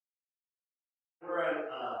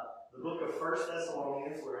the book of 1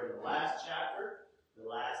 Thessalonians. We're in the last chapter, the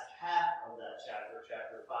last half of that chapter,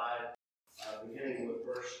 chapter 5, beginning with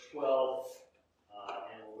verse 12,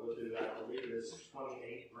 and we'll go through, I believe, this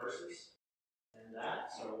 28 verses and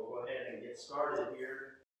that. So we'll go ahead and get started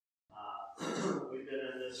here. We've been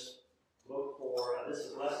in this book for, this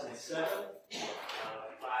is lesson 7, 5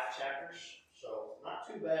 chapters, so not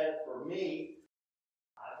too bad for me.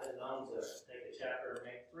 I've been known to take a chapter and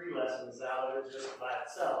make 3 lessons out of it just by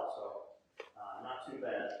itself, so not too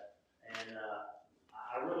bad. And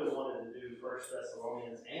I really wanted to do 1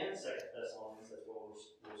 Thessalonians and 2 Thessalonians. That's what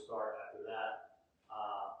we'll start after that,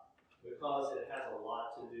 because it has a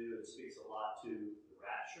lot to do and speaks a lot to the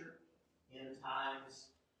rapture, end times,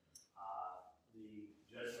 the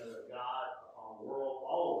judgment of God upon the world,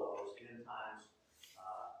 all of those end times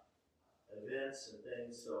events and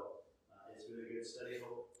things. So it's been a good study.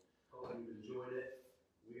 Hope you've enjoyed it.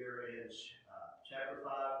 We are in chapter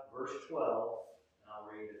 5, verse 12, and I'll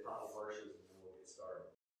read a couple verses and then we'll get started.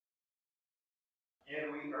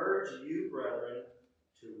 And we urge you, brethren,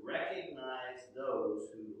 to recognize those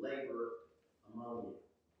who labor among you.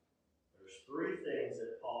 There's 3 things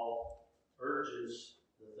that Paul urges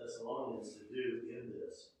the Thessalonians to do in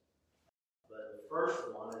this. But the first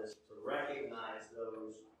one is to recognize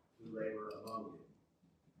those who labor among you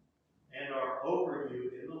and are over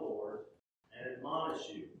you in the Lord and admonish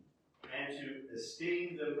you, and to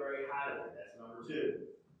esteem them very highly. That's number 2.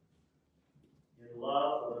 In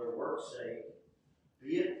love for their work's sake,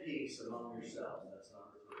 be at peace among yourselves. That's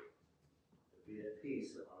number 3. Be at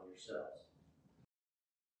peace among yourselves.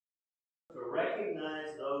 To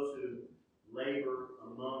recognize those who labor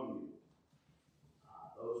among you.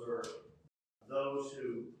 Those are those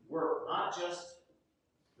who work, not just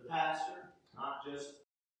the pastor, not just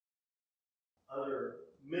other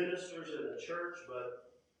ministers in the church,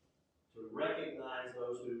 but to recognize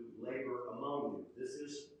those who labor among you. This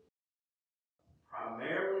is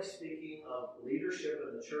primarily speaking of leadership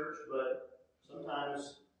in the church, but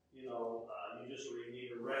sometimes, you just need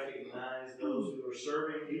to recognize those who are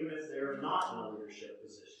serving, even if they're not in a leadership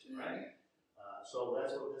position, right? So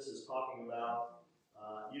that's what this is talking about.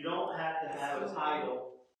 You don't have to have a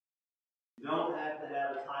title. You don't have to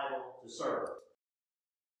have a title to serve.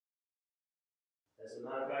 As a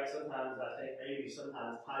matter of fact, sometimes I think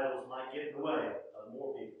sometimes titles might get in the way of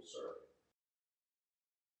more people serving.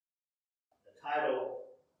 The title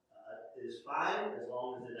is fine as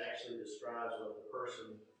long as it actually describes what the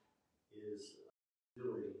person is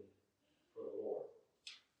doing for the Lord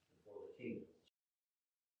and for the kingdom.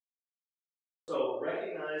 So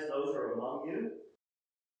recognize those who are among you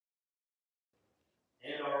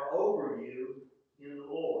and are over you in the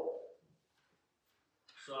Lord.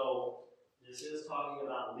 So this is talking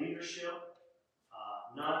about leadership,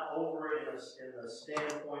 not over in the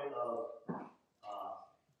standpoint of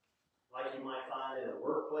like you might find in a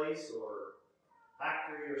workplace or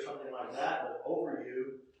factory or something like that, but over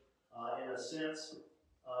you in a sense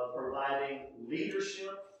of providing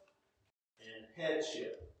leadership and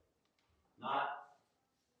headship. Not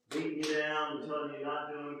beating you down and telling you you're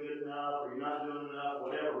not doing good enough or you're not doing enough,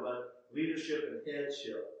 whatever, but leadership and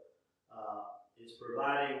headship. It's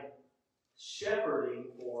providing shepherding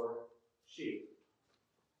for sheep.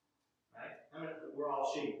 Right? I mean, we're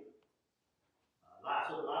all sheep. That's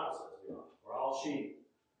what the Bible says we are. We're all sheep.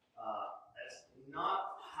 That's not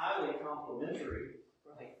highly complimentary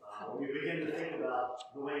when you begin to think about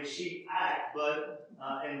the way sheep act,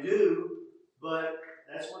 and do, but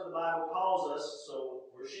that's what the Bible calls us, so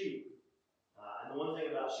we're sheep. And the one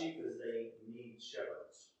thing about sheep is they need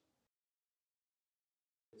shepherds.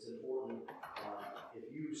 It's important if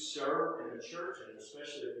you serve in a church, and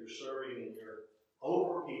especially if you're serving and you're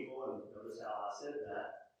over people, and notice how I said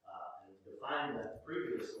that, and defined that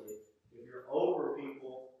previously, if you're over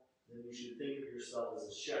people, then you should think of yourself as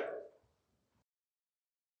a shepherd.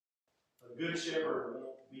 A good shepherd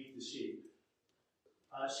won't beat the sheep.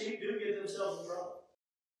 Sheep do get themselves in trouble.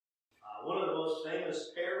 One of the most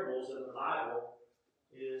famous parables in the Bible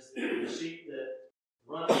is the sheep that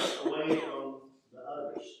runs away from the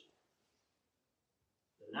others.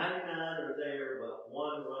 The 99 are there, but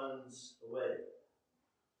one runs away.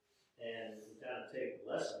 And we kind of take a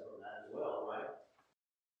lesson from that as well, right?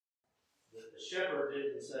 The shepherd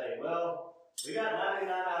didn't say, well, we got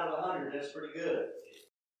 99 out of 100, that's pretty good.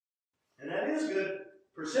 And that is good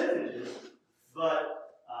percentages, but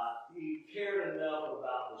he cared enough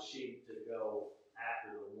about the sheep to go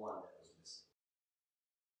after the one that was missing.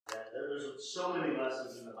 There's so many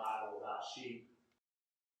lessons in the Bible about sheep.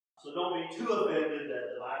 So don't be too offended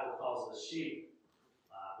that the Bible calls us sheep,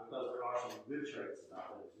 because there are some good traits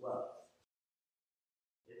about it as well.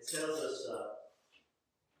 It's tells us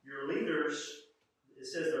your leaders, it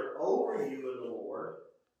says they're over you in the Lord,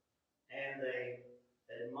 and they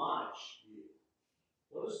admonish you.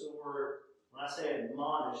 What is the word, when I say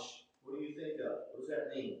admonish, what do you think of? What does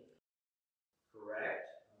that mean? Correct.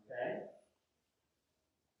 Okay.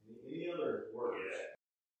 Any other words?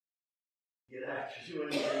 Get after you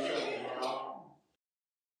and do something wrong.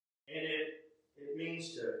 And it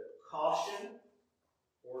means to caution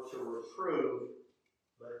or to reprove,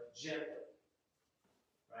 but gently.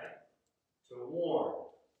 Right? To warn.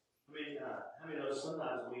 I mean, how many know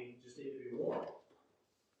sometimes we just need to be warned?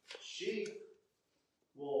 Sheep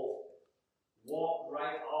will walk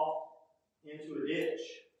right off into a ditch.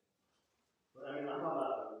 But I mean, I'm talking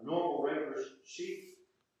about a normal, regular sheep.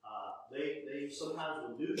 They sometimes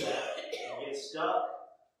will do that and get stuck,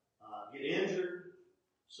 get injured.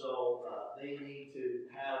 So they need to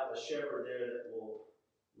have a shepherd there that will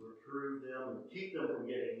reprove them and keep them from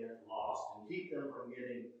getting lost and keep them from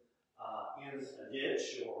getting in a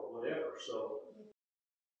ditch or whatever. So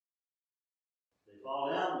they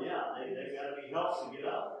fall down, yeah, they've got to be helped to get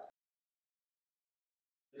up.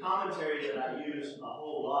 The commentary that I use a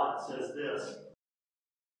whole lot says this: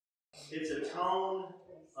 it's a tone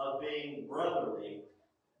of being brotherly,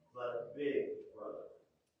 but big brotherly.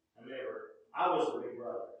 I was the big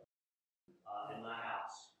brother in my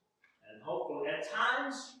house. And hopefully, at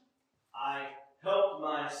times, I helped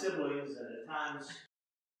my siblings, and at times,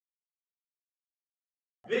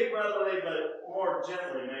 big brotherly, but more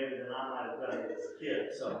gently maybe than I might have done it as a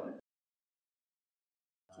kid. So,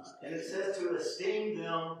 and it says to esteem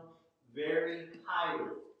them very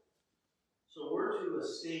highly. So we're to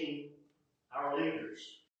esteem our leaders.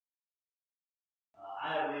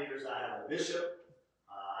 I have leaders. I have a bishop.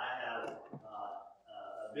 I have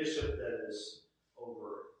a bishop that is over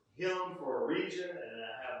him for a region, and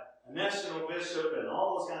I have a national bishop, and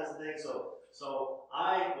all those kinds of things. So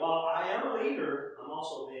while I am a leader, I'm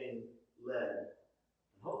also being led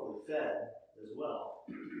and hopefully fed as well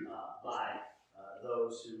by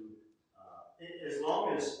those who, as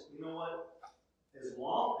long as, you know what, as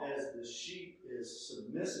long as the sheep is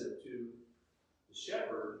submissive to the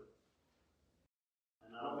shepherd,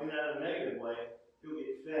 and I don't mean that in a negative way, he'll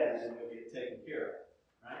get fed and he'll get taken care of,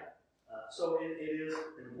 right? So it is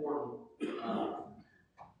important,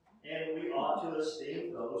 and we ought to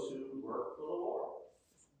esteem those who work for the Lord,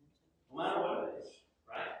 no matter what it is,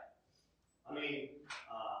 right? I mean,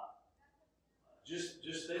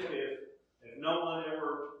 just think if no one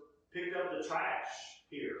ever picked up the trash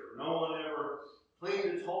here, or no one ever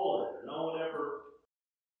cleaned the toilet, or no one ever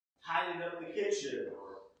tidied up the kitchen, or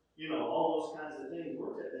all those kinds of things.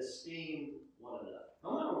 We're to esteem one another, no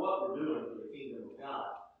matter what we're doing for the kingdom of God,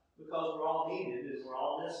 because we're all needed and we're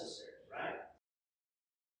all necessary, right?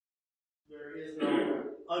 There is no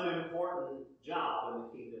unimportant job in the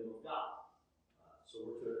kingdom of God. So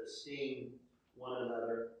we're to esteem one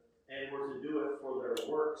another, and we're to do it for their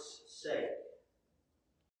work's sake.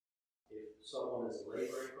 If someone is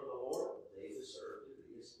laboring for the Lord, they deserve to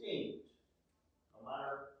be esteemed, no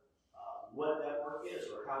matter what that work is,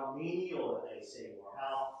 or how menial it may seem,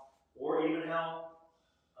 or even how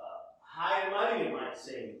high and mighty it might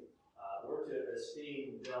seem. We're to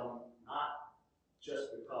esteem them not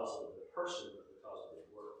just because of the person, but because of the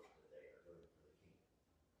work that they are doing for the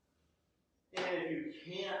kingdom. And if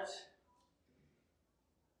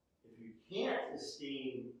you can't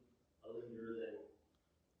esteem a leader,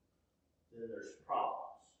 then there's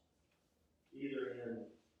problems, either in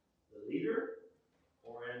the leader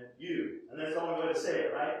or in you. And that's the only way to say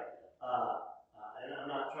it, right? And I'm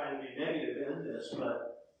not trying to be negative in this, but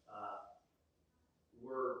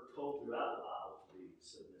we're told throughout the Bible to be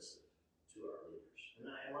submissive to our leaders.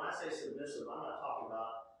 And when I say submissive, I'm not talking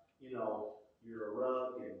about, you're a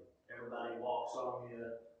rug and everybody walks on you,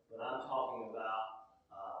 but I'm talking about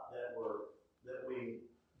that we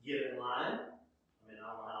get in line. I mean,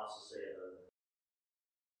 I don't know how else to say it other than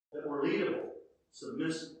that we're leadable,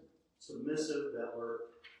 submissive, that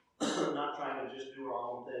we're not trying to just do our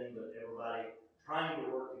own thing, but everybody trying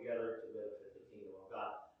to work together to benefit the kingdom of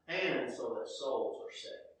God, and so that souls are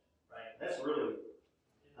saved, right? That's really,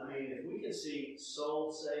 I mean, if we can see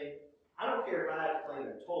souls saved, I don't care if I have to clean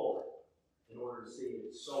a toilet in order to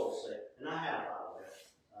see souls saved, and I have, by the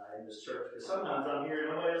way, in this church, because sometimes I'm here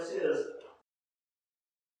and nobody else is,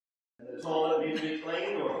 and the toilet needs to be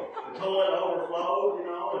cleaned, or the toilet overflowed,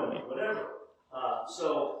 and whatever.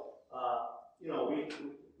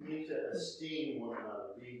 We need to esteem one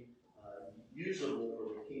another, be usable for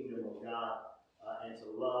the kingdom of God, and to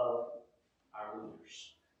love our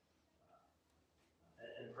leaders.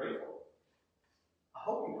 And pray for them. I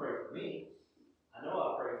hope you pray for me. I know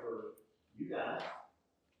I pray for guys.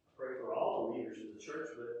 I pray for all the leaders of the church,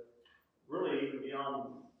 but really even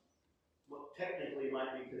beyond what technically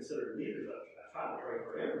might be considered leaders, I try to pray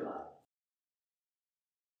for everybody.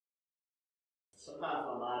 Sometimes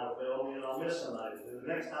my mind will fail me and I'll miss somebody. And the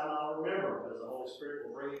next time I'll remember because the Holy Spirit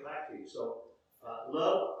will bring it back to you. So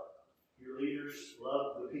love your leaders,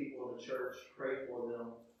 love the people in the church, pray for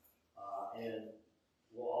them, and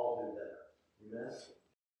we'll all do better. Amen?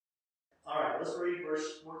 All right, let's read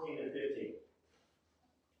verse 14 and 15.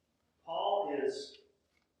 Paul is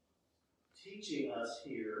teaching us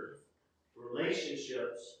here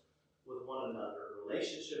relationships with one another,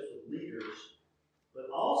 relationships with leaders, but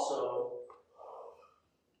also,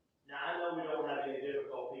 now I know we don't have any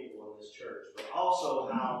difficult people in this church, but also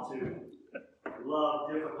how to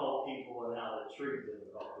love difficult people and how to treat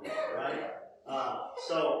difficult people, right?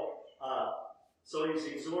 So he's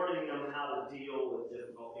exhorting them how to deal with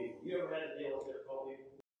difficult people. You ever had to deal with difficult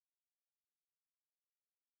people?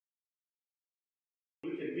 We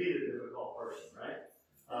can be the difficult person, right?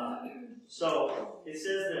 So it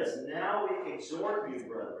says this, now we exhort you,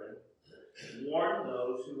 brethren, warn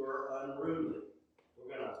those who are unruly.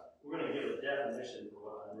 We're gonna give a definition for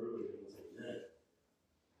what unruly means in a minute.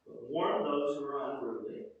 But warn those who are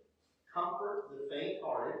unruly, comfort the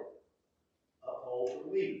faint-hearted, uphold the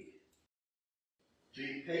weak.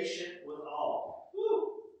 Be patient with all.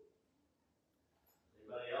 Woo!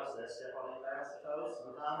 Anybody else that step on anybody's toes?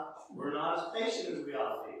 Sometimes we're not as patient as we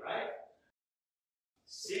ought to be, right?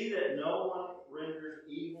 See that no one renders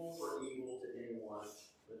evil for evil to anyone,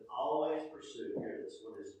 but always pursue, hear this,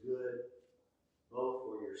 what is good, both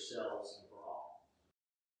for yourselves and for all.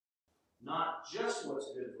 Not just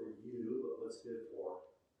what's good for you, but what's good for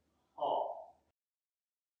all.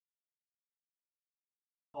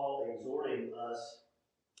 Paul exhorting us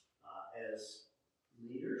as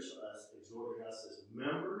leaders, exhorting us as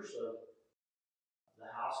members of the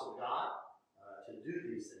house of God to do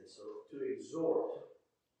these things. So to exhort.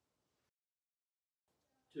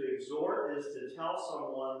 To exhort is to tell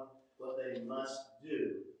someone what they must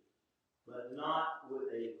do, but not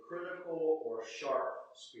with a critical or sharp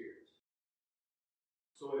spirit.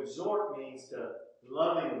 So exhort means to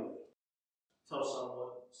lovingly tell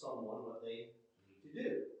someone what they need to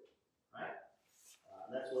do. Right?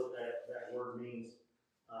 That's what that word means.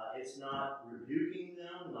 It's not rebuking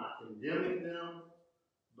them, not condemning them,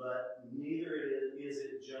 but neither is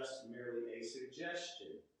it just merely a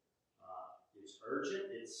suggestion. It's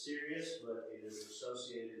urgent, it's serious, but it is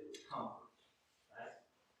associated with comfort. Right?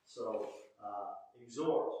 So,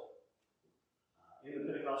 exhort. In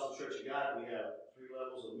the Pentecostal Church of God, we have 3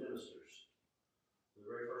 levels of ministers. The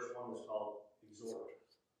very first one is called exhort.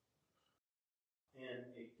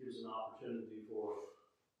 And it gives an opportunity for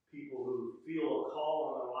people who feel a call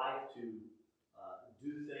in their life to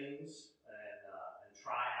do things and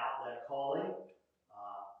try out that calling.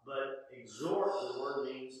 But exhort, the word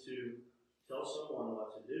means to tell someone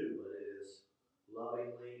what to do, but it is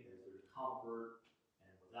lovingly and through comfort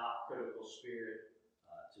and without critical spirit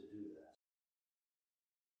to do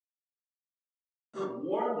that. To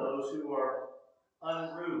warn those who are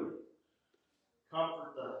unruly.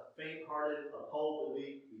 Comfort the faint-hearted, uphold the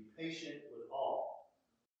weak, be patient with all.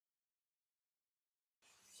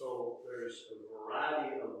 So there's a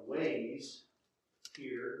variety of ways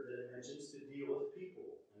here that it mentions to deal with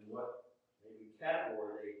people and what maybe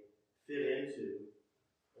category they fit into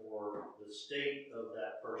or the state of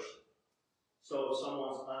that person. So if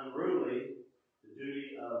someone's unruly, the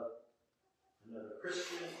duty of another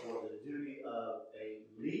Christian or the duty of a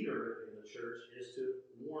leader in the church is to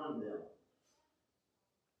warn them.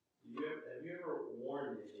 Have you ever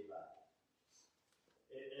warned anybody?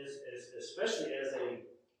 Especially as a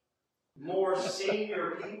more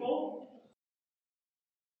senior people,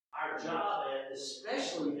 our job,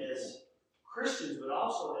 especially as Christians, but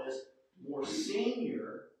also as more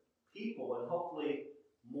senior people and hopefully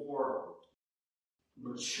more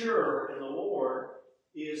mature in the Lord,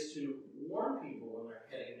 is to warn people when they're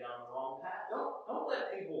heading down the wrong path. Don't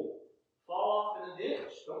let people fall off in the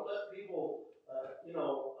ditch. Don't let people,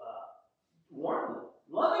 warn them.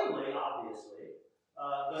 Lovingly, obviously.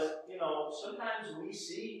 But, sometimes we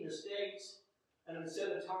see mistakes, and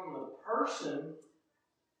instead of telling the person,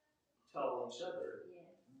 tell each other. Yeah.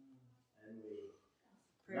 And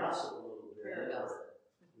we gossip a little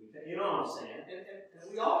bit. You know what I'm saying?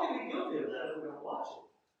 And we all can be guilty of that if we don't watch it.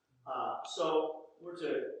 So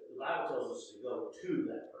the Bible tells us to go to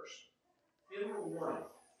that person. Give them a warning.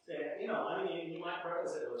 Say, you might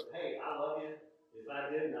preface it with, hey, I love you. If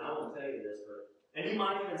I didn't, I wouldn't tell you this. And you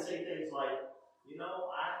might even say things like,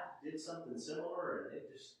 I did something similar and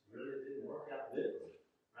it just really didn't work out good for me.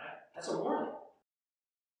 Right? That's a warning.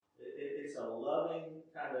 loving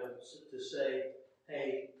kind of to say,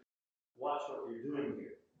 hey, watch what you're doing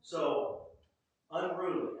here. So,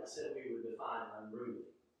 unruly. I said we would define unruly.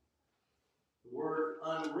 The word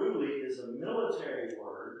unruly is a military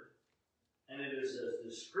word, and it is a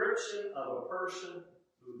description of a person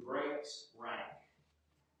who breaks rank.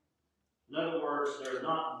 In other words, they're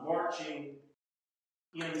not marching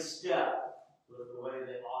in step with the way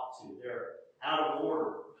they ought to. They're out of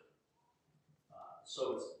order.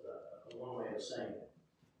 So it's one way of saying it.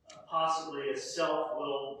 Possibly a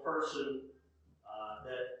self-willed person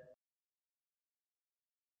that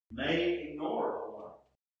may ignore a warning.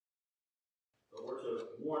 But we're to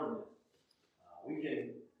warn them.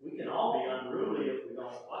 We can all be unruly if we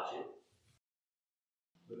don't watch it.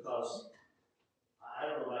 Because I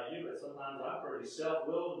don't know about you, but sometimes I'm pretty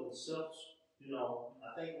self-willed and I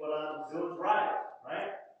think what I'm doing is right?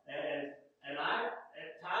 And I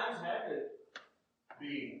at times had to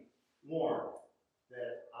be warned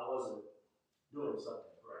that I wasn't doing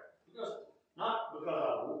something correct. Not because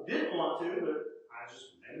I didn't want to, but I just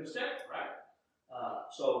made a mistake, right?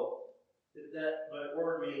 But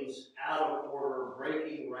word means out of order,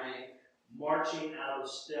 breaking rank, marching out of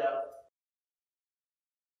step.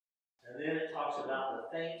 And then it talks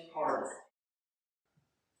about the faint-hearted.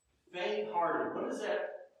 Faint-hearted. What does that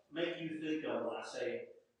make you think of when I say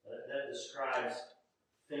that describes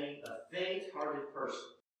a faint-hearted person?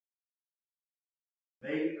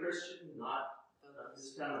 Maybe Christian,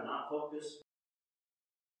 just kind of not focused,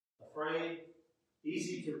 afraid,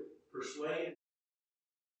 easy to persuade.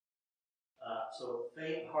 So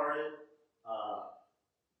faint-hearted.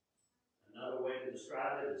 Another way to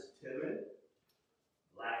describe it is timid,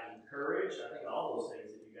 lacking courage. I think all those things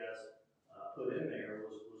that you guys put in there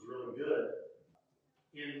was really good.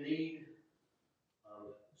 In need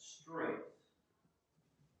of strength.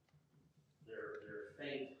 They're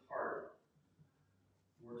faint-hearted.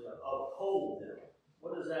 We're to uphold them.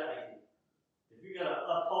 What does that mean? If you're going to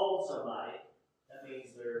uphold somebody, that means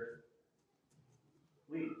they're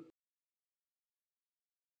weak.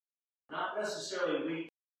 Not necessarily weak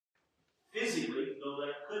physically, though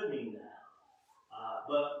that could mean that.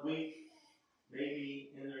 But weak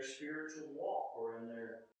maybe in their spiritual walk or in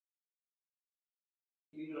their,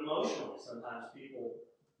 even emotionally. Sometimes people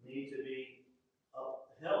need to be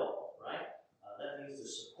upheld, right? That means to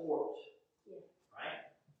support, right?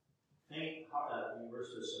 We're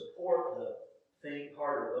to support the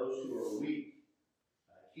faint-hearted, those who are weak.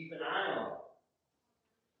 Keep an eye on them.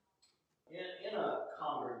 In a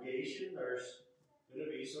congregation, there's going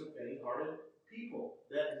to be some faint-hearted people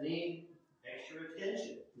that need extra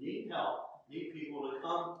attention, need help, need people to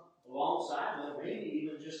come alongside them, maybe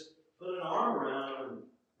even just put an arm around them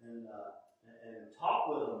and talk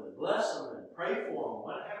with them and bless them and pray for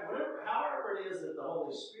them. However it is that the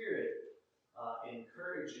Holy Spirit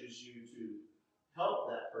encourages you to help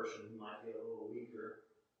that person who might be a little weaker,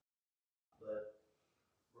 but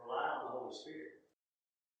rely on the Holy Spirit.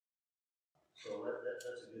 So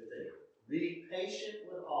that's a good thing. Be patient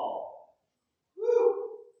with all.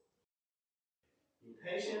 Woo! Be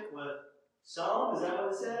patient with some, is that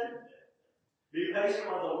what it said? Be patient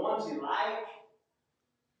with the ones you like.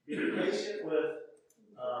 Be patient with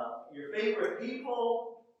your favorite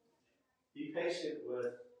people. Be patient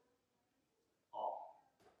with all.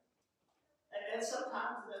 And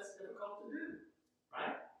sometimes that's difficult to do,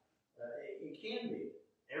 right? It can be.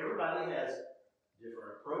 Everybody has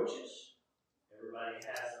different approaches. Everybody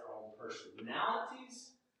has their own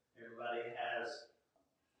personalities. Everybody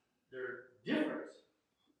they're different.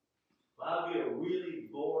 That would be a really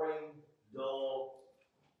boring, dull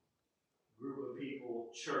group of people,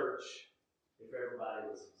 church, if everybody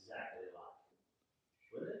was exactly alike.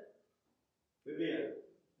 Wouldn't it? It would be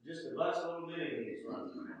just a bunch of little mini-me's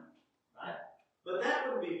running around, right? But that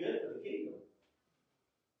wouldn't be good for the kingdom.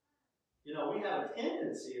 We have a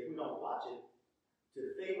tendency, if we don't watch it, to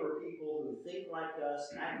favor people who think like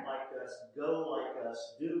us, act like us, go like us,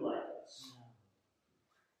 do like us.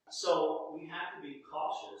 So we have to be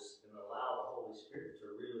cautious and allow the Holy Spirit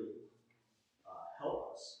to really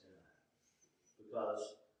help us in that. Because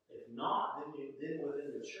if not, then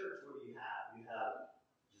within the church, what do you have? You have,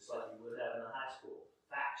 just like you would have in a high school,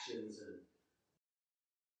 factions and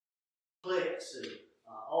cliques and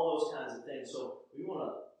all those kinds of things. So we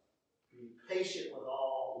want to be patient with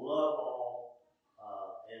all, love all,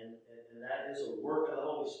 and that is a work of the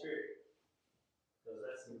Holy Spirit. Because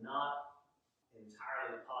that's not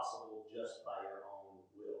entirely possible just by your own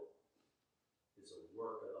will. It's a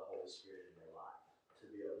work of the Holy Spirit in your life to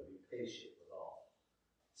be able to be patient with all.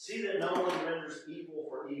 See that no one renders evil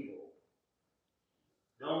for evil.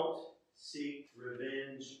 Don't seek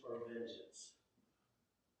revenge or vengeance.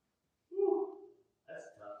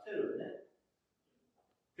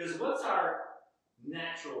 Because what's our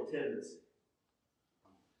natural tendency?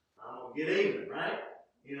 I'm going to get even, right?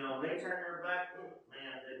 You know, they turn their back,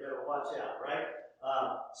 man, they better watch out, right?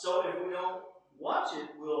 So if we don't watch it,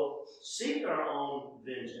 we'll seek our own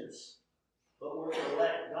vengeance, but we're to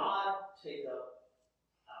let God take up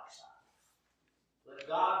our side. Let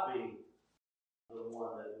God be the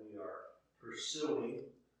one that we are pursuing,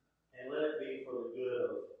 and let it be for the good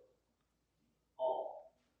of all.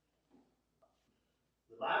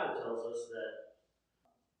 The Bible tells us that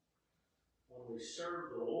when we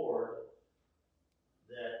serve the Lord,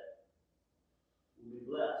 that we'll be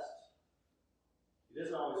blessed. He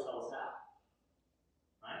doesn't always tell us how,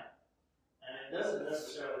 right? And it doesn't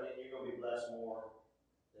necessarily mean you're going to be blessed more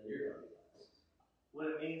than you're going to be blessed. What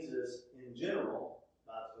it means is, in general,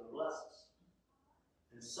 God's going to bless us.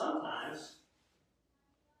 And sometimes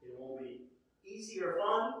it won't be easy or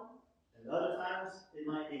fun, and other times it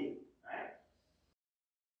might be, right?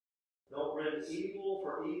 Don't render evil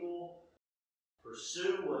for evil.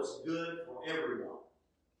 Pursue what's good for everyone.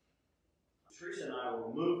 Teresa and I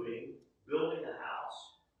were building a house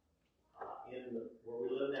where we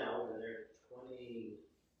live now. We've been there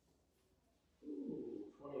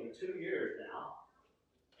 22 years now.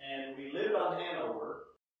 And we lived on Hanover,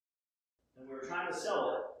 and we were trying to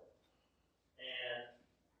sell it. And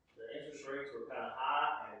the interest rates were kind of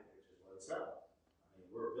high, and it just wasn't selling. I mean,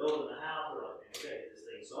 we're building a house. We're like, okay, this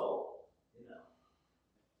thing's sold.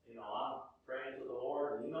 I'm praying to the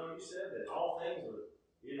Lord, and you said that all things are,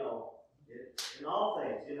 in all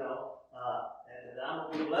things, and I'm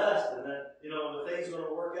going to be blessed, and that, the things are going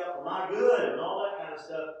to work out for my good, and all that kind of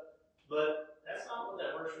stuff. But that's not what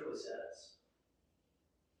that verse really says.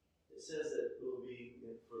 It says that it will be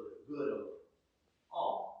for the good of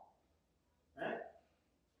all. Right?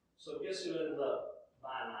 So guess who ended up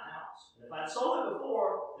buying my house? And if I'd sold it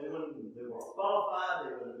before, they weren't qualified,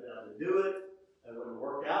 they wouldn't have been able to do it. It wouldn't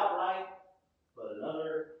work out right, but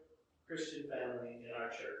another Christian family in our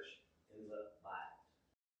church ends up buying it.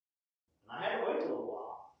 And I had to wait a little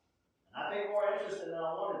while. And I paid more interest than I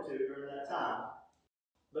wanted to during that time.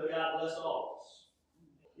 But God blessed all of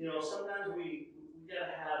us. Sometimes we got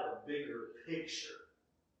to have a bigger picture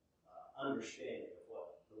understanding of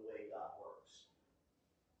the way God works.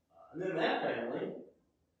 And then that family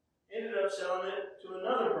ended up selling it to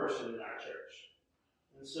another person in our church.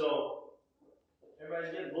 And so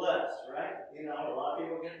everybody's getting blessed, right? A lot of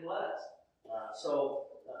people getting blessed. That's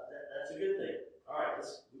a good thing. All right,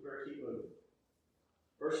 we better keep moving.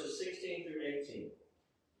 Verses 16 through 18.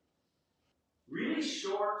 Really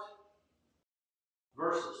short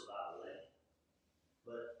verses, by the way,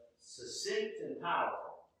 but succinct and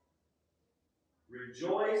powerful.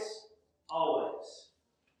 Rejoice always.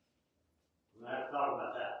 We're going to have to talk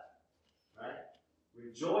about that, right?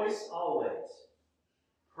 Rejoice always.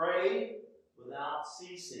 Pray without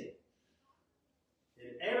ceasing.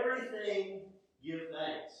 In everything, give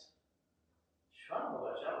thanks. I don't know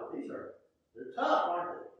about y'all, but they're tough,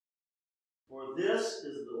 aren't they? For this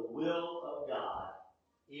is the will of God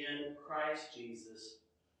in Christ Jesus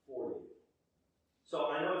for you. So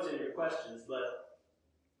I know it's in your questions, but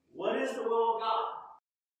what is the will of God?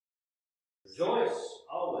 Rejoice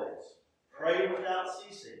always. Pray without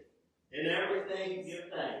ceasing. In everything, give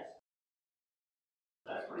thanks.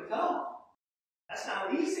 That's pretty tough. That's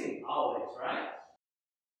not easy always, right?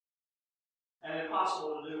 And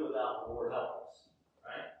impossible to do without the Lord helping us,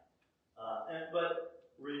 right? But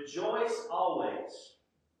rejoice always.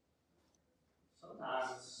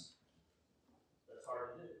 Sometimes that's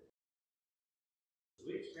hard to do.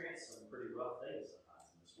 We experience some pretty rough things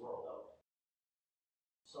sometimes in this world, don't we?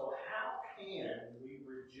 So how can we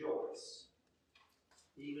rejoice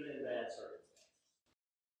even in bad circumstances?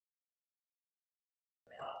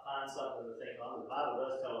 Find something to think on. The Bible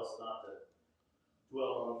does tell us not to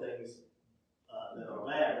dwell on things that are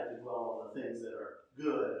bad, but to dwell on the things that are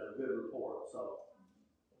good and a good report. So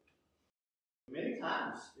many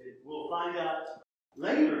times we'll find out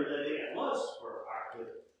later that it was for our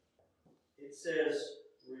good. It says,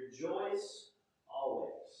 rejoice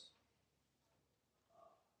always.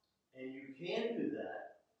 And you can do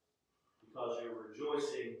that because you're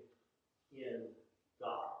rejoicing in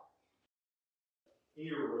God, in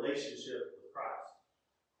your relationship with Christ.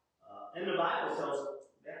 And the Bible tells us,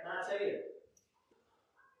 and I tell you,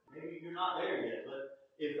 maybe you're not there yet, but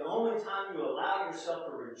if the only time you allow yourself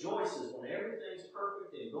to rejoice is when everything's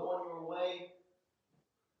perfect and going your way,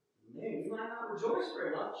 man, you might not rejoice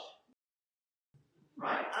very much.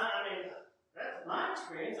 Right? I mean, that's my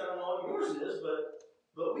experience. I don't know what yours is,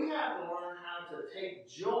 but we have to learn how to take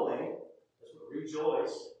joy, that's what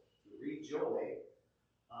rejoice, read joy,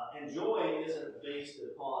 And joy isn't based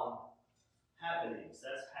upon happenings.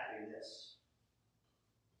 That's happiness.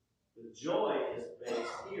 But joy is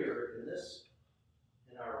based here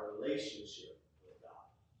in our relationship with God.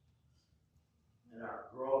 And our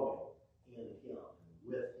growing in Him and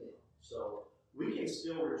with Him. So we can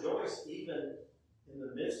still rejoice even in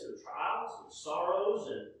the midst of trials and sorrows.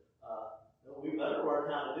 And we better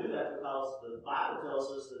learn how to do that, because the Bible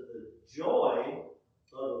tells us that the joy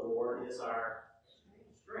of the Lord is our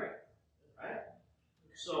strength. Right?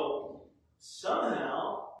 So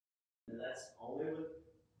somehow, and that's only with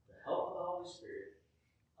the help of the Holy Spirit,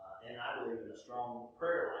 and I believe in a strong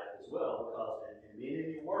prayer life as well, because and being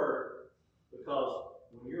in your Word, because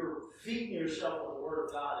when you're feeding yourself with the Word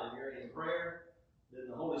of God and you're in prayer, then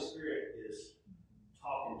the Holy Spirit is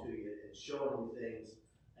talking to you and showing you things,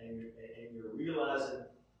 and you're realizing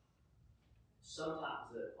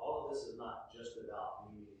sometimes that all of this is not just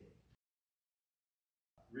about me.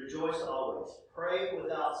 Rejoice always. Pray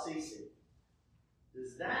without ceasing.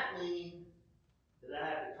 Does that mean that I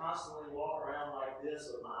have to constantly walk around like this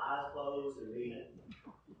with my eyes closed and be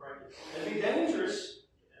praying? It'd be dangerous,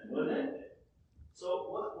 wouldn't it? So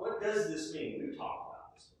what does this mean? We've talked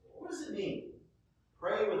about this before. What does it mean?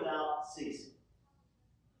 Pray without ceasing.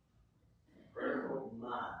 Prayerful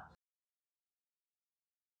mind.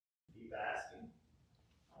 Keep asking.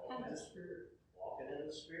 Walking in the Spirit. Walking in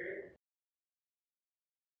the Spirit.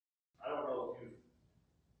 I don't know if you've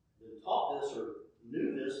been taught this or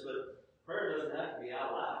knew this, but prayer doesn't have to be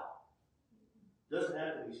out loud. It doesn't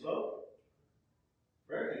have to be spoken.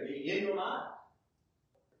 Prayer can be in your mind.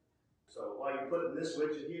 So while you're putting this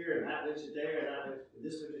widget here and that widget there and that widget, and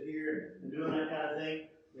this widget here and doing that kind of thing,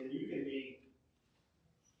 then you can be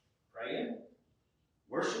praying,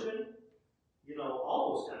 worshiping,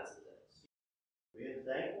 all those kinds of things. Being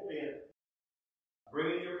thankful,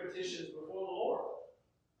 bringing your petitions before the Lord.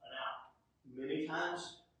 Now, many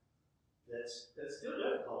times that's still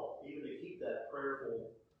difficult, even to keep that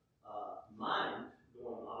prayerful mind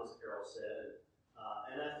going on, as Carol said.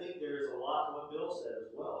 And I think there's a lot to what Bill said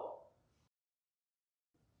as well.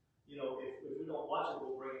 If we don't watch it,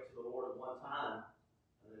 we'll bring it to the Lord at one time,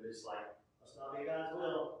 and then it's like, must not be God's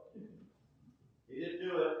will. He didn't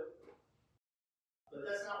do it. But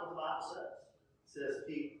that's not what the Bible says. It says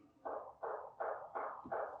keep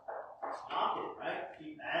knocking, right?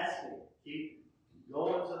 Keep asking. Keep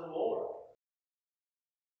going to the Lord.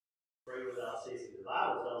 Pray without ceasing. The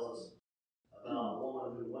Bible tells us about a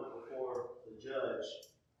woman who went before the judge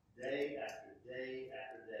day after day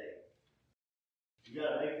after day. You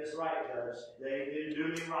got to make this right, Judge. They didn't do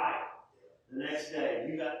me right. The next day,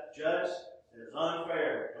 you got, Judge, it was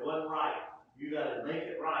unfair. It wasn't right. You got to make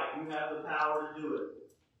it right. You have the power to do it.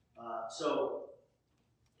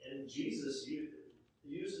 And Jesus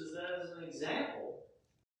uses that as an example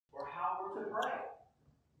for how we're to pray.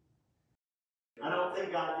 I don't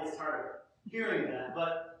think God gets tired of hearing that,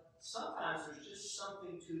 but sometimes there's just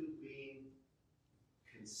something to being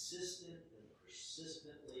consistent and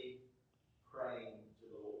persistently praying to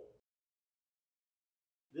the Lord.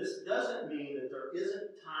 This doesn't mean that there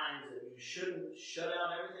isn't times that you shouldn't shut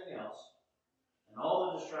out everything else and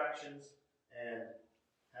all the distractions and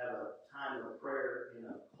have a time of prayer in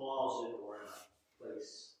a closet or in a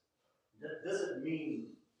place. That doesn't mean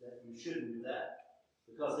that you shouldn't do that,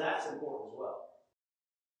 because that's important as well.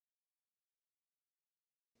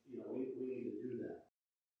 We need to do that.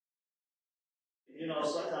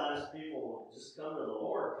 Sometimes people just come to the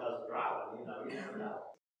Lord because of driving. You never know.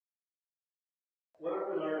 What have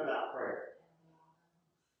we learned about prayer?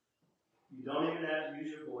 You don't even have to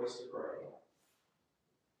use your voice to pray.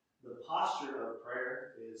 The posture of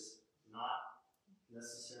prayer is not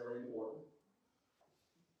necessarily important.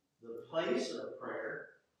 The place of prayer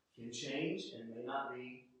can change and may not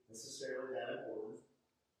be necessarily that important.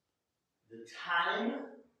 The time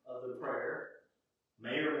of the prayer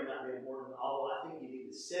may or may not be important, although I think you need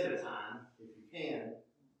to set a time, if you can,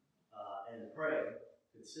 and pray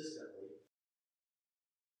consistently.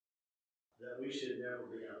 That we should never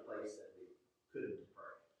be in a place that we couldn't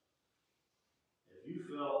pray. If you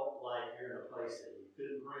feel like you're in a place that you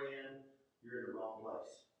couldn't pray in, you're in the wrong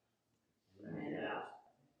place. Get out.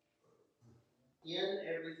 In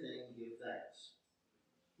everything, give thanks.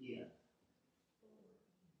 In.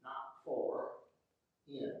 Not for.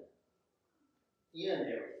 In. In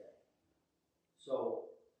everything. So,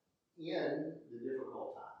 in the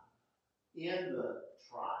difficult time, in the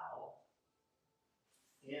trial,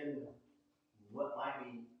 in what might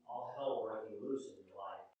be all hell breaking loose in your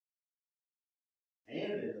life,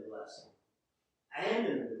 and in the blessing, and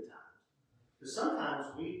in the good times. Because sometimes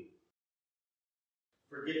we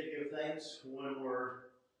forget to give thanks when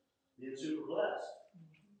we're being super blessed.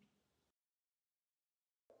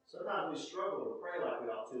 Sometimes we struggle to pray like we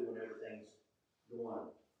ought to when everything's going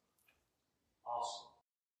awesome.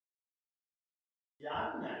 Yeah,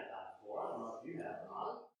 I've been that guy before. I don't know if you have or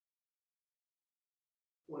not.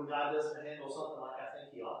 When God doesn't handle something like I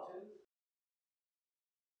think He ought to.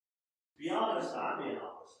 Be honest, I'm being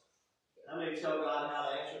honest. How many tell God how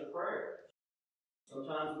to answer the prayer?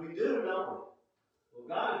 Sometimes we do, don't we? Well,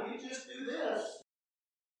 God, if you just do this.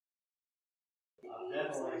 I've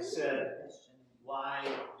definitely said, why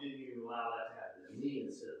didn't you allow that to happen to me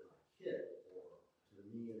instead of my kid? Or to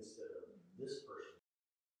me instead of this person?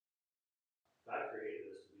 God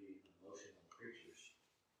created us to be emotional creatures.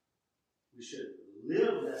 We should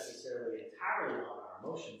live necessarily entirely on our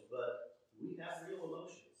emotions, but we have real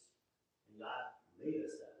emotions. And God made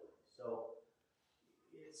us that way. So,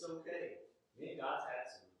 it's okay. Me and God's had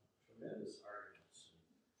some tremendous arguments.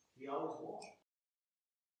 He always won.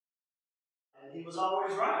 And He was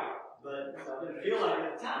always right, but it didn't feel like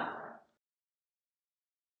it at the time, right?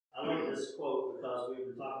 I love this quote because we've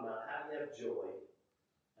been talking about how to have joy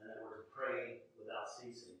and that we're to pray without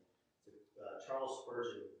ceasing. It's a Charles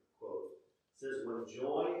Spurgeon quote. It says, when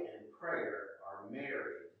joy and prayer are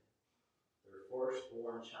married, their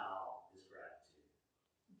firstborn child is gratitude.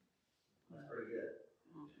 That's pretty good.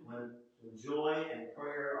 When joy and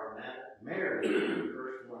prayer are married, the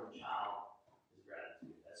firstborn child is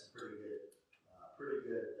gratitude. That's a pretty good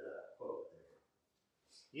quote there.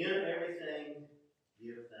 In everything,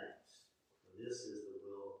 give thanks, for this is the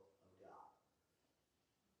will of God.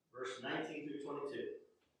 Verse 19 through 22.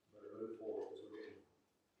 Better move forward because we're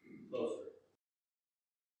getting closer.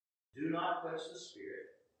 Do not quench the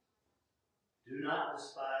spirit. Do not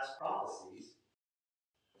despise prophecies.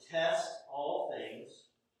 Test all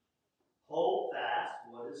things. Hold fast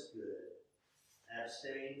what is good.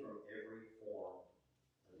 Abstain from every form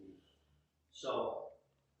of evil. So,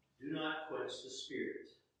 do not quench the spirit.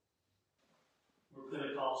 We're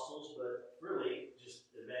Pentecostals, but really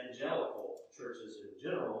just evangelical churches in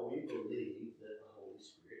general, we believe that the Holy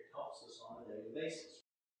Spirit helps us on a daily basis.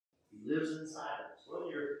 He lives inside of us.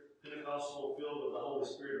 Whether you're Pentecostal filled with the Holy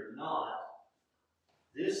Spirit or not,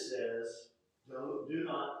 this says, do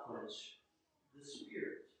not quench the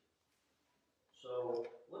Spirit. So,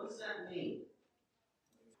 what does that mean?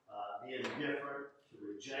 Be indifferent, to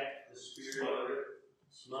reject the Spirit,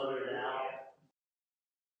 smother it out.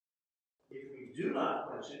 If we do not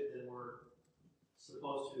quench it, then we're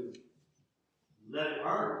supposed to let it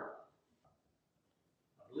burn.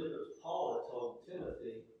 I believe it was Paul that told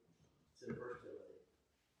Timothy, it's in 1 Timothy,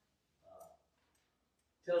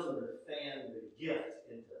 tells him to fan the gift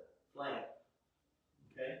into flame.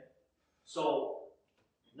 Okay? So,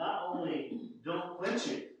 not only don't quench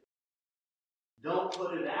it, don't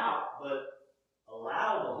put it out, but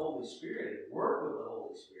allow the Holy Spirit, work with the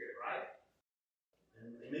Holy Spirit, right?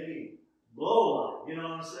 And maybe blow on it, you know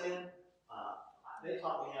what I'm saying? They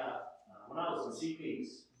taught me how, when I was in CPs,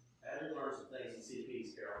 I had to learn some things in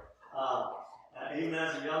CPs, Carol. Even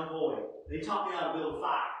as a young boy, they taught me how to build a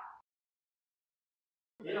fire.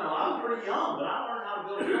 You know, I was pretty young, but I learned how to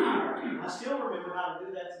build a fire. I still remember how to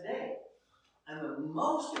do that today. And the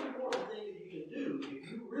most important thing that you can do,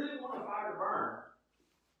 if you really want a fire to burn,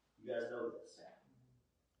 you guys know this.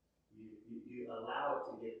 You allow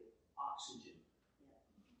it to get oxygen.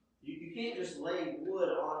 You can't just lay wood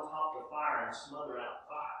on top of the fire and smother out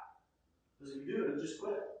the fire. Because if you do, it'll just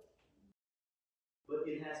quit. But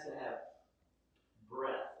it has to have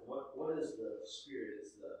breath. What is the Spirit?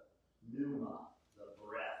 It's the pneuma, the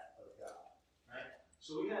breath of God. Right?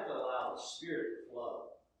 So we have to allow the Spirit to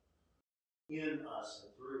flow in us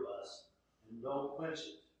and through us, and don't quench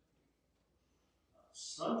it.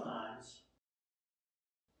 Sometimes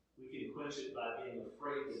we can quench it by being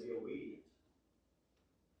afraid to be obedient.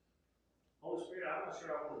 Holy Spirit, I'm not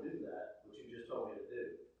sure I want to do that, what you just told me to do.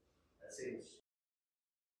 That seems...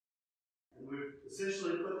 And we've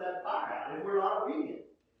essentially put that fire out if we're not obedient.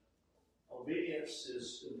 Obedience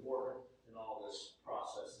is important in all this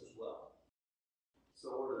process as well.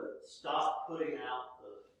 So we're to stop putting out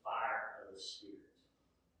the fire of the Spirit.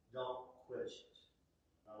 Don't quench it.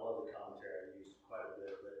 I love the commentary I used quite a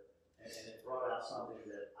bit, and it brought out something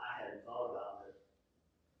that I hadn't thought about. That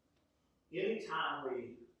anytime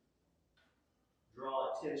we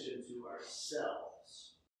draw attention to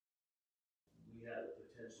ourselves, we have the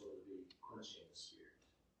potential to be quenching the Spirit.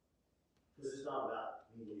 Because it's not about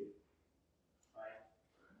me and you, right?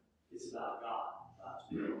 It's about God, God's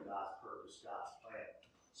will, God's purpose, God's plan.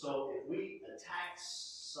 So if we attack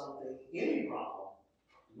something, any problem,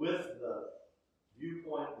 with the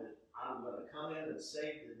viewpoint that I'm going to come in and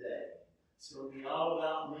save the day, It's going to be all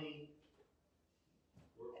about me.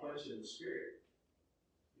 We're quenching the Spirit.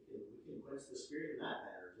 We can quench the Spirit in that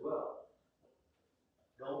manner as well.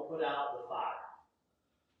 Don't put out the fire.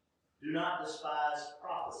 Do not despise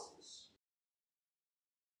prophecies.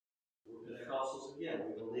 We're Pentecostals again.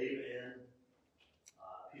 We believe in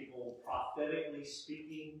people prophetically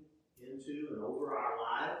speaking into and over our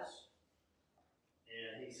lives.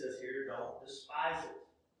 And he says here, don't despise it.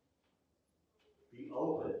 Be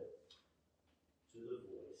open to the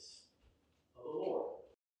voice of the Lord.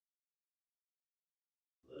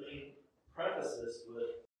 Let me preface this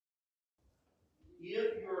with,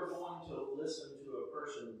 if you're going to listen to a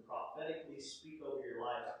person prophetically speak over your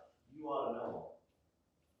life, you ought to know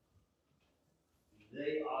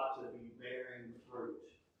they ought to be bearing fruit.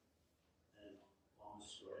 And I'm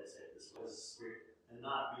just going to say it this way, as a spirit, and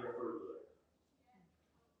not be a fruit looter.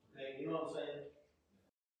 Okay, you know what I'm saying?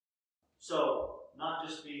 So, not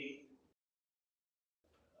just be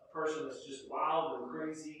a person that's just wild and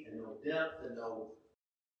crazy and no depth and no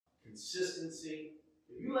consistency.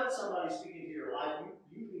 If you let somebody speak into your life,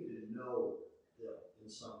 you need to know them in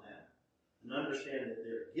some manner and understand that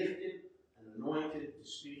they're gifted and anointed to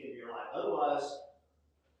speak into your life. Otherwise,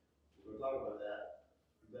 we're going to talk about that.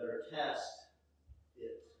 You better test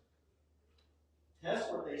it.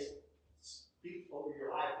 Test what they speak over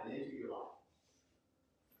your life and into your life.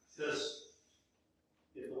 Because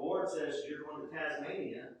if the Lord says you're going to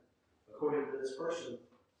Tasmania, according to this person,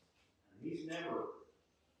 and he's never,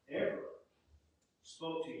 ever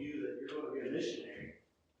spoke to you that you're going to be a missionary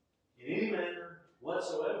in any manner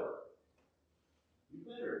whatsoever, you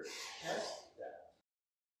better test that.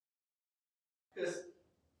 Because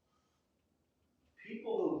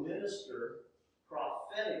people who minister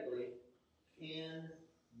prophetically can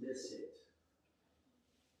miss it.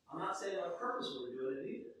 I'm not saying on purpose we're doing it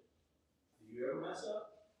either. Do you ever mess up?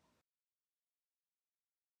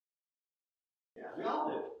 Yeah, we all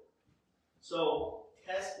do. So,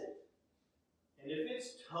 test it. And if it's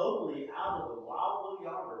totally out of the wild blue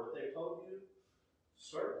yonder, what they told you,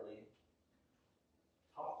 certainly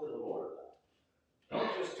talk to the Lord about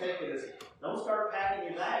it. Don't just take it as, don't start packing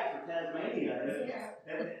your bags for Tasmania.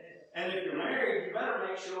 And if you're married, you better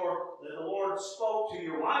make sure that the Lord spoke to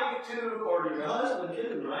your wife too, or to your husband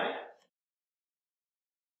too, right?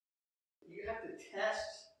 You have to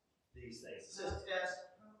test these things. It says test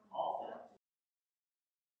all things.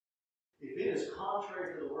 If it is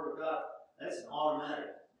contrary to the Word of God, that's an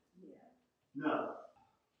automatic. No.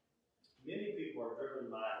 Many people are driven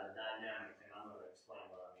by the dynamic thing. I'm going to explain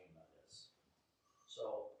what I mean by this.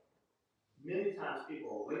 So, many times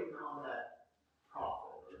people are waiting on that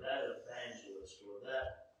prophet or that evangelist or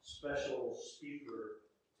that special speaker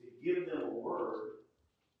to give them a word,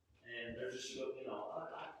 and they're just,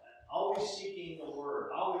 always seeking a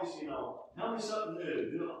word, always, tell me something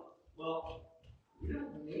new. Well, we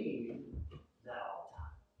don't need that all the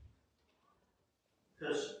time.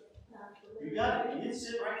 Because you got it. You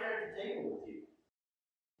sit right there at the table with you.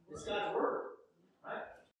 It's God's word, right?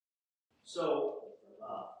 So,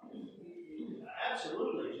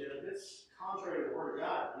 absolutely, Jim, if it's contrary to the Word of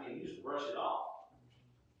God, you just brush it off.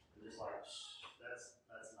 You're just like,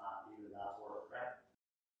 that's not even God's word, right?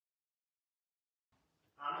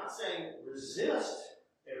 I'm not saying resist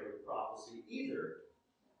every prophecy either,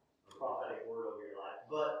 a prophetic word over your life,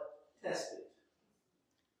 but test it.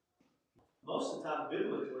 Most of the time,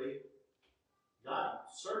 biblically, God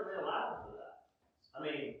certainly allowed for that.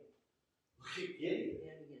 Look at Gideon.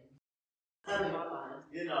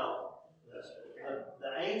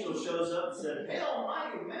 The angel shows up and said, "Hail,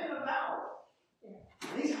 mighty man of valor."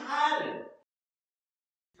 And he's hiding,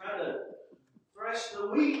 trying to thresh the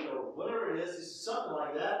wheat or whatever it is. It's something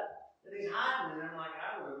like that. And he's hiding, and I'm like,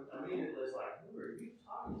 I would immediately was like, who are you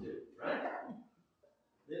talking to, right?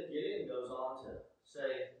 Then Gideon goes on to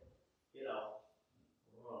say, we're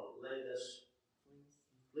going to lay this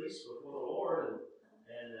fleece before the Lord,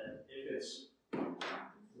 and if it's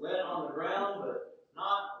wet on the ground but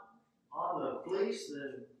not on the fleece,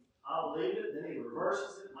 then I'll leave it. Then he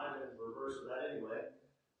reverses it. Might have been reverse of that anyway.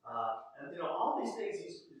 And all these things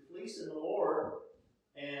he's fleecing the Lord,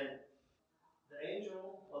 and the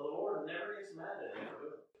angel of the Lord never gets mad at him.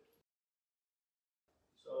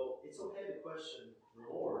 So it's okay to question the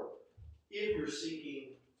Lord if you're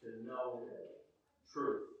seeking to know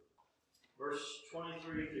truth. Verse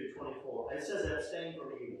 23 through 24. It says abstain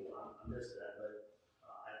from evil. I missed that, but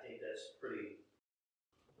I think that's pretty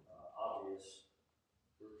obvious.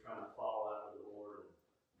 We're trying to follow after the Lord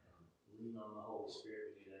and lean on the Holy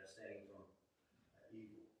Spirit. We need to abstain from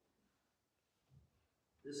evil.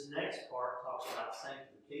 This next part talks about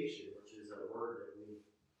sanctification, which is a word that we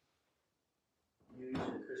used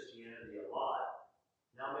in Christianity a lot.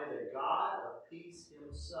 Now may the God of peace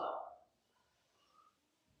himself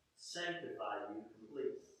sanctify you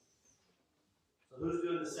completely. So who's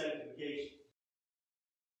doing the sanctification?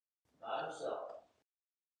 God himself.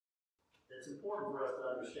 That's important for us to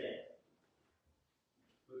understand.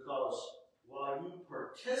 Because while you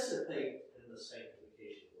participate in the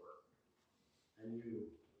sanctification work and you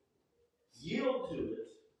yield to it,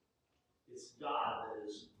 it's God that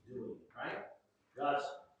is doing it, right? God's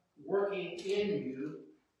working in you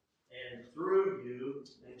and through you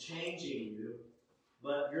and changing you,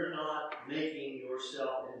 but you're not making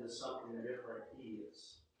yourself into something different He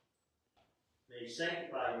is. May He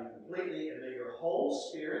sanctify you completely, and may your whole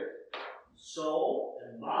spirit, soul,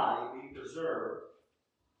 and body be preserved.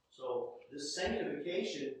 So this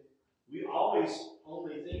sanctification, we always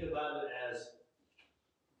only think about it as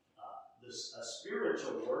a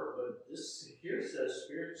spiritual work, but this here says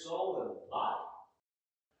spirit, soul, and body.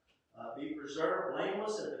 Be preserved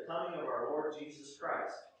blameless at the coming of our Lord Jesus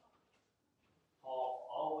Christ. Paul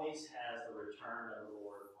always has the return of the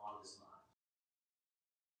Lord on his mind.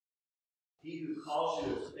 He who calls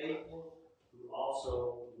you is faithful, who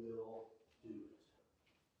also will do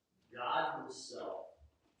it. God himself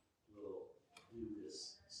will do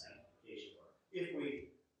this sanctification work. If we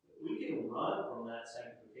can run from that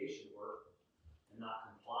sanctification work and not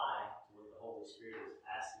comply to what the Holy Spirit is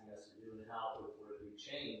asking us to do and how we're to be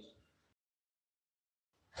changed.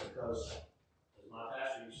 Because, as my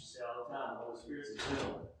pastor used to say all the time, the Holy Spirit's a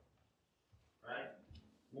gentleman, right?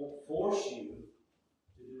 Won't force you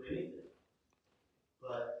to do anything.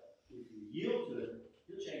 But if you yield to Him,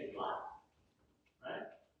 He'll change your life, right?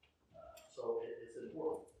 So it's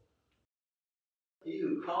important. He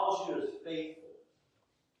who calls you is faithful.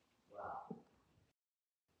 Wow.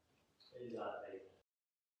 He's not faithful.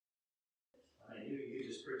 I mean, you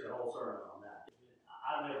just preach a whole sermon on that.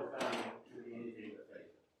 I've never found him to be anything but faithful.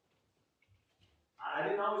 I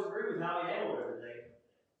didn't always agree with how he handled everything.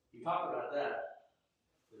 He talked about that.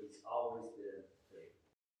 But he's always been faithful.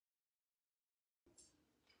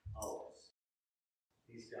 Always.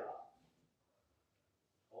 He's God.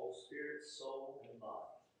 Whole spirit, soul, and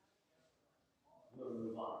body. I'm going to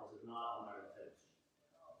move on, because if not, I'm not going to finish.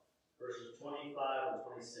 Verses 25 and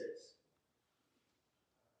 26.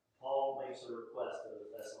 Paul makes a request of the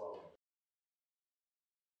Thessalonians.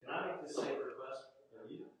 Can I make the same request for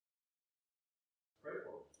you? Pray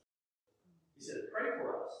for me. He said, pray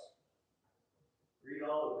for us. Read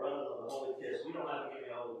all the brothers of the Holy Kiss. You don't have to give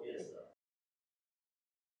me a Holy Kiss, though.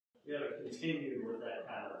 We have to continue with that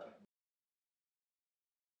kind of.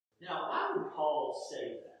 Now, why would Paul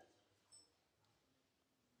say that?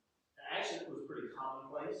 Actually, it was pretty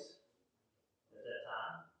commonplace at that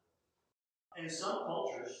time. In some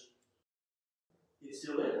cultures, it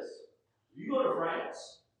still is. You go to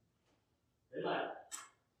France, they might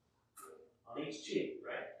on each cheek,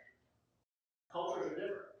 right? Cultures are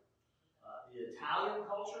different. The Italian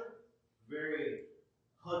culture, very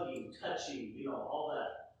huggy, touchy, all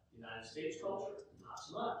that. United States culture, not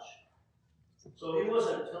so much. So he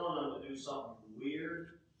wasn't telling them to do something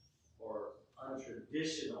weird or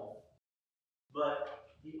untraditional, but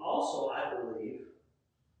he also, I believe,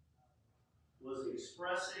 was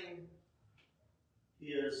expressing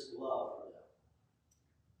his love for them.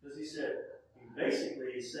 Because he said,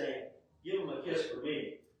 basically he's saying, give them a kiss for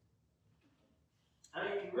me. I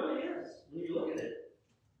mean, he really is. When you look at it,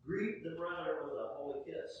 greet the brother with a holy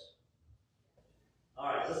kiss. All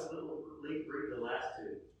right, let's read the last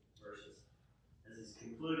two verses. As he's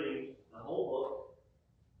concluding the whole book,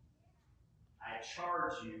 I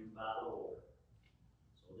charge you by the Lord.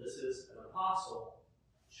 So this is an apostle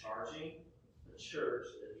charging the church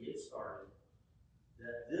that he had started,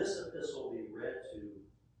 that this epistle be read to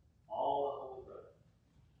all the holy brethren.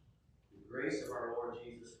 The grace of our Lord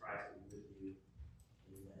Jesus Christ be with you.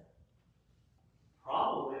 Amen.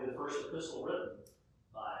 Probably the first epistle written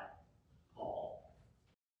by Paul.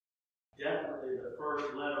 Definitely the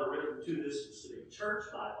first letter written to this specific church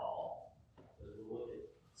by Paul. As we look at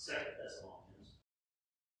 2 Thessalonians.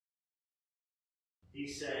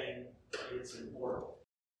 He's saying it's important.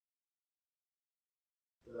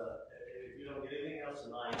 If you don't get anything else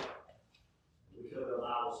tonight, we could have a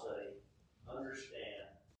Bible study. Understand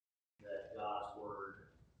that God's Word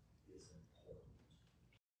is important.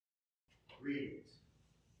 Read it.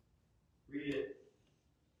 Read it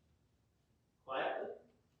quietly.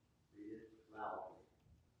 Read it loudly.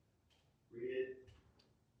 Read it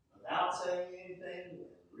without saying anything.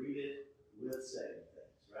 Read it with saying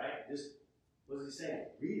things. Right? Just, what is he saying?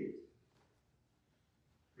 Read it.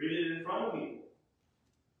 Read it in front of people.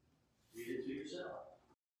 Read it to yourself.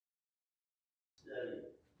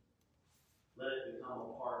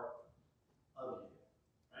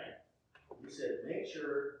 he said, make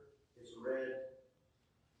sure it's read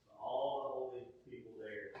to all the holy people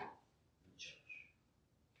there in the church.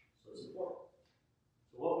 So it's important.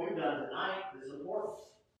 So what we've done tonight is important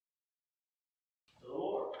to the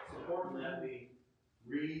Lord. It's important that we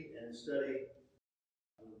read and study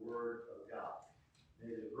the Word of God.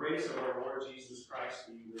 May the grace of our Lord Jesus Christ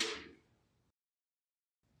be with you.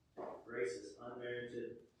 Grace is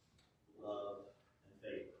unmerited love and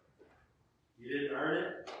favor. You didn't earn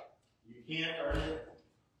it. You can't earn it.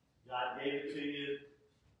 God gave it to you.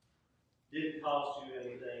 Didn't cost you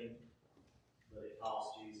anything.